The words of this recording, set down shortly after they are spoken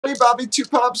Hey Bobby, two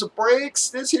pops of breaks.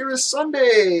 This here is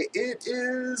Sunday. It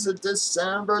is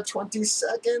December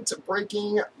 22nd.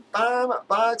 Breaking bomb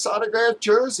box autograph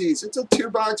jerseys. It's a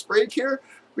 2-box break here.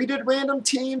 We did random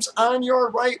teams on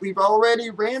your right. We've already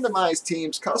randomized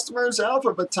teams. Customers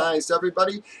alphabetized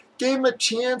everybody. Gave them a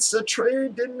chance to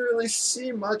trade. Didn't really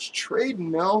see much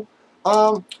trading though.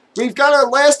 We've got our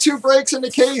last two breaks in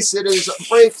the case. It is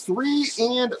break 3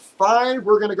 and 5.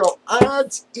 We're going to go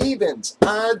odds, evens.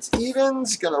 Odds,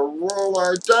 evens. Going to roll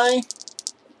our die.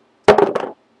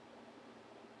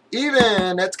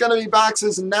 Even. That's going to be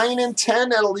boxes 9 and 10.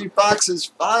 That'll leave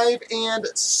boxes 5 and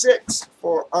 6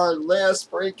 for our last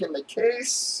break in the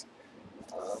case.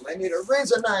 I need a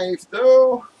razor knife,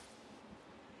 though.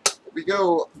 Here we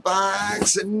go.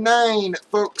 Box 9,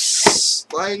 folks.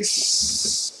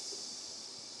 Slice.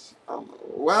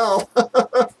 Wow.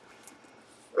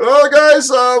 Oh, guys,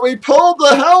 we pulled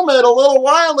the helmet a little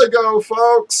while ago,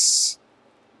 folks.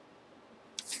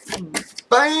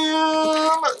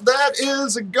 Bam! That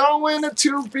is going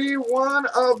to be one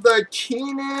of the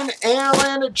Keenan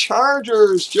Allen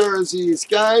Chargers jerseys,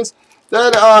 guys.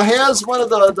 That has one of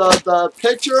the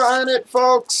picture on it,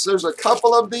 folks. There's a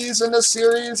couple of these in the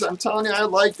series. I'm telling you, I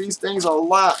like these things a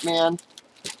lot, man.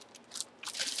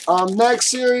 Next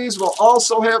series, we'll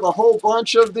also have a whole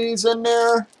bunch of these in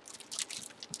there.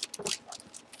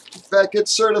 Beckett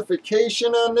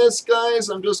certification on this, guys.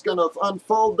 I'm just going to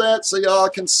unfold that so y'all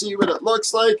can see what it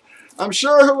looks like. I'm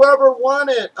sure whoever won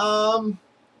it, well,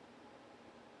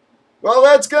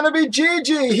 that's going to be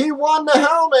Gigi. He won the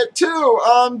helmet, too.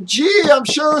 I'm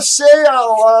sure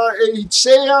Seo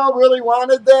really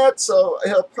wanted that, so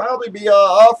he'll probably be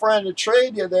offering to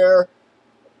trade you there.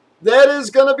 That is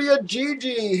going to be a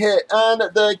Gigi hit on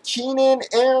the Keenan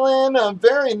Allen. A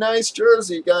very nice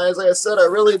jersey, guys. Like I said, I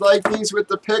really like these with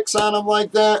the pics on them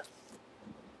like that.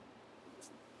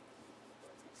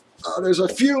 There's a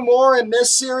few more in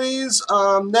this series.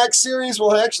 Next series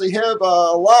will actually have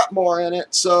a lot more in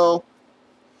it. So,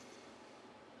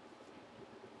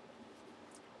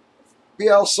 be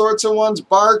all sorts of ones.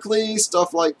 Barkley,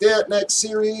 stuff like that next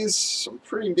series. Some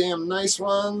pretty damn nice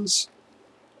ones.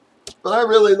 But I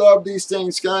really love these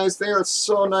things, guys. They are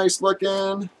so nice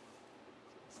looking.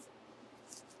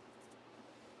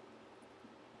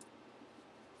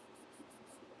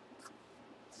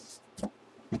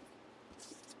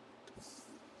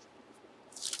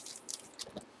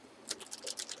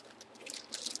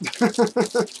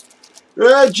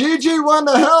 Yeah, Gigi won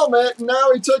the helmet, and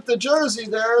now he took the jersey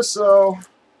there, so...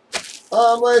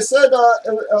 like I said,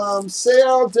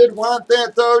 Seo did want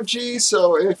that though, G,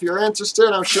 so if you're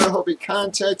interested, I'm sure he'll be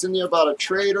contacting you about a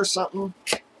trade or something.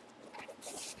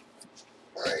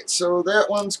 Alright, so that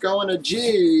one's going to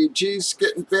G. G's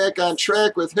getting back on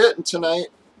track with hitting tonight.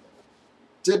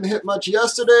 Didn't hit much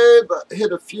yesterday, but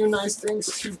hit a few nice things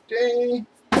today.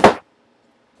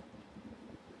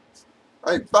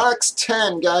 Alright, box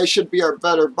 10, guys, should be our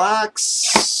better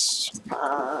box.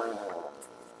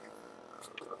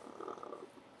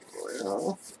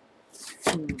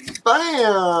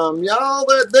 Bam! Y'all,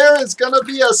 there is going to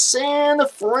be a San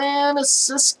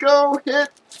Francisco hit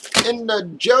in the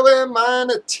Joe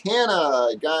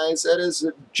Montana, guys. That is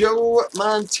Joe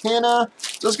Montana.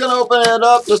 Just going to open it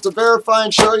up just to verify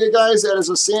and show you guys that is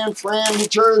a San Fran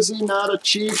jersey, not a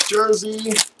Chiefs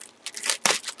jersey.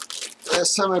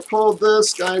 Last time I pulled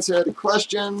this, guys had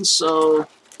questions, so...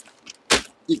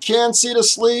 You can see the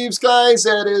sleeves, guys.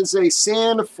 That is a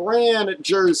San Fran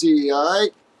jersey,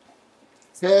 alright?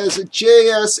 Has a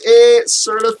JSA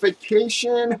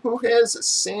certification. Who has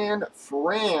San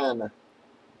Fran?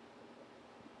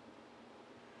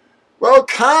 Well,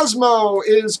 Cosmo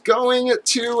is going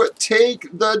to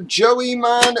take the Joey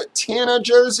Montana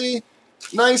jersey.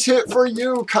 Nice hit for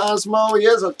you, Cosmo. He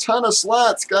has a ton of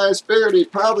slots, guys. Figured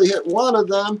he'd probably hit one of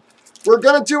them. We're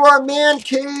going to do our Man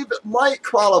Cave Light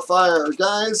Qualifier,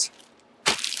 guys.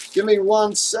 Give me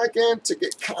 1 second to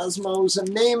get Cosmo's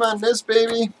name on this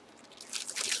baby.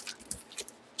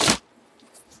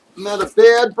 Not a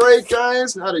bad break,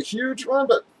 guys. Not a huge one,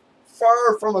 but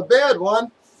far from a bad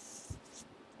one.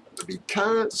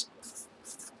 Because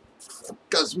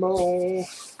Cosmo.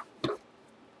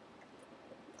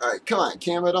 Alright, come on,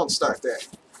 camera. Don't start that.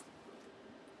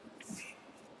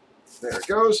 There it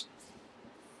goes.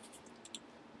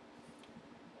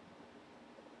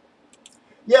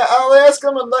 Yeah, I'll ask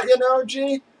them and let you know,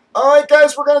 G. Alright,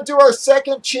 guys, we're going to do our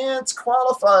second chance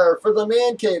qualifier for the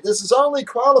Man Cave. This is only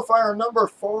qualifier number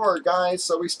 4, guys,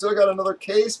 so we still got another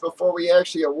case before we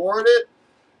actually award it.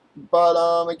 But,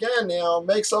 again, you know,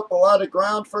 makes up a lot of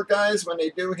ground for guys when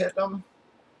they do hit them.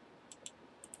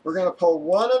 We're going to pull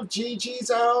one of Gigi's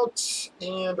out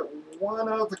and one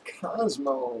of the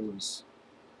Cosmos.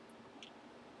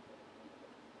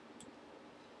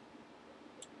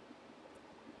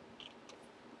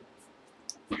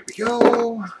 Here we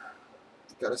go.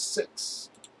 Got a 6.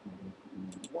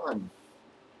 1,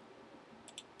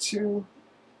 2,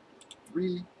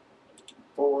 3,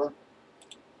 4,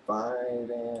 5,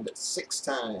 and 6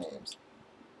 times.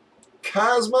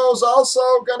 Cosmos also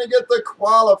going to get the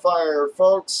qualifier,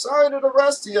 folks. Sorry to the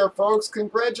rest of you, folks.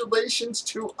 Congratulations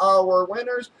to our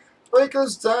winners.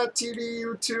 Breakers.tv,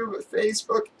 YouTube,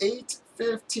 Facebook,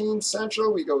 8:15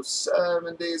 Central. We go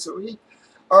 7 days a week.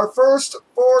 Our first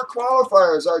 4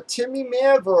 qualifiers are Timmy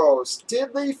Mavros,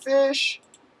 Diddley Fish,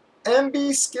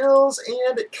 MB Skills,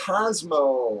 and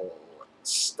Cosmo.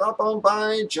 Stop on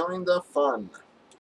by, join the fun.